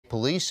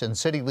police and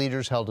city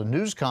leaders held a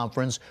news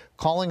conference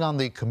calling on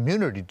the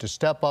community to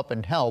step up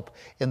and help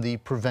in the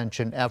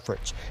prevention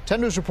efforts.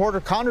 10 News reporter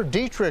Connor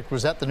Dietrich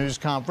was at the news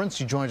conference.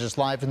 He joins us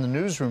live in the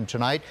newsroom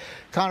tonight.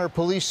 Connor,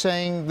 police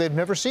saying they've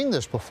never seen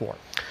this before.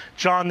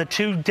 John, the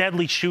two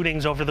deadly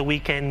shootings over the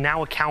weekend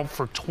now account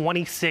for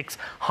 26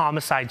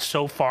 homicides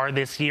so far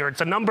this year.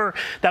 It's a number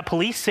that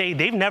police say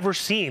they've never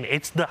seen.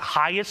 It's the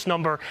highest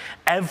number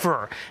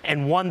ever,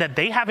 and one that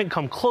they haven't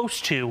come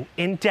close to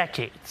in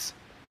decades.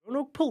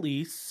 Roanoke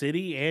police,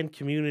 city, and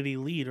community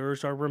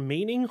leaders are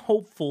remaining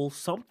hopeful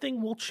something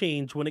will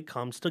change when it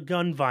comes to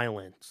gun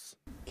violence.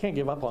 Can't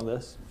give up on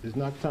this. It's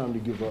not time to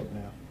give up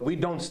now. We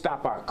don't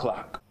stop our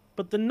clock.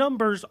 But the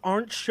numbers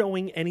aren't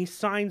showing any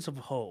signs of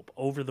hope.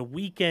 Over the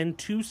weekend,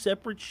 2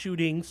 separate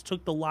shootings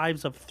took the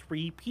lives of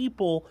 3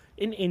 people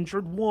and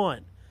injured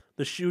 1.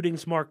 The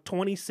shootings marked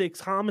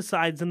 26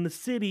 homicides in the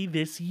city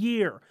this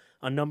year,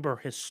 a number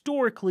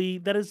historically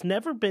that has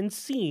never been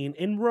seen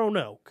in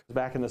Roanoke.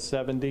 Back in the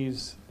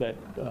 70s, that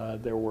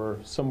there were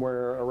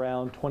somewhere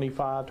around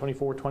 24,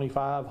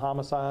 25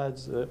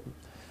 homicides.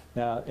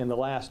 Now, in the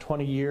last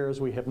 20 years,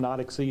 we have not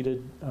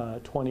exceeded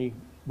 20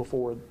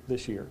 before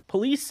this year.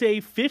 Police say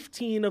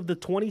 15 of the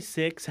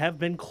 26 have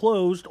been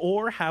closed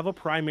or have a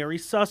primary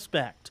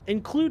suspect,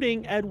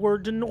 including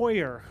Edward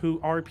Denoyer, who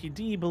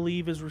RPD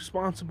believe is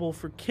responsible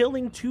for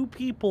killing 2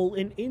 people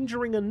and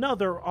injuring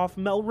another off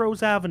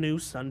Melrose Avenue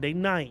Sunday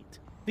night.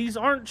 These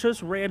aren't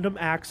just random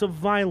acts of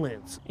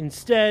violence.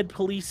 Instead,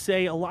 police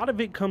say a lot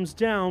of it comes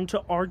down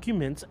to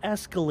arguments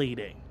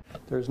escalating.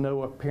 There's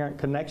no apparent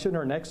connection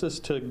or nexus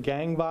to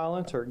gang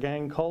violence or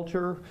gang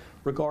culture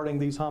regarding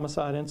these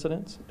homicide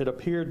incidents. It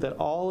appeared that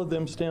all of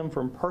them stem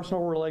from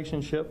personal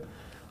relationship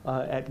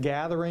at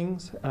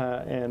gatherings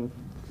and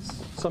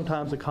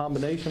sometimes a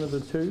combination of the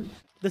two.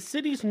 The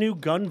city's new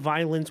gun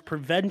violence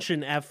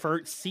prevention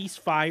effort,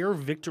 Ceasefire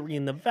Victory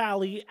in the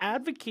Valley,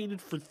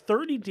 advocated for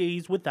 30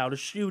 days without a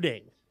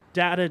shooting.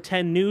 Data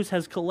 10 News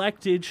has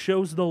collected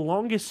shows the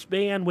longest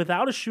span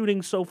without a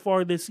shooting so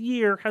far this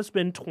year has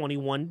been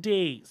 21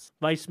 days.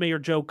 Vice Mayor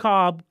Joe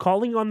Cobb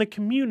calling on the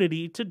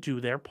community to do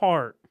their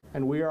part.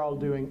 And we are all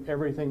doing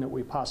everything that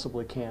we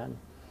possibly can.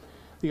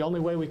 The only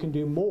way we can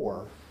do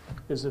more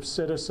is if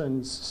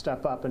citizens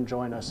step up and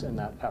join us in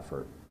that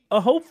effort.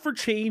 A hope for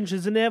change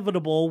is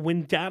inevitable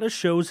when data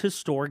shows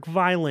historic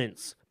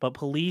violence, but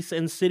police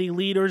and city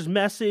leaders'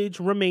 message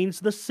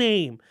remains the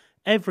same.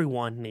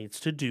 Everyone needs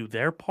to do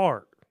their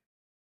part.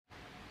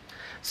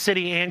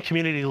 City and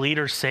community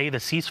leaders say the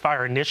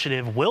ceasefire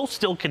initiative will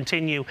still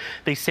continue.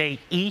 They say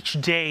each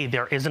day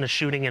there isn't a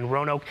shooting in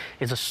Roanoke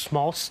is a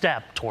small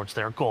step towards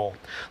their goal.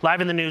 Live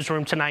in the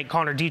newsroom tonight,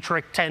 Connor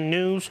Dietrich, 10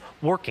 News,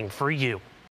 working for you.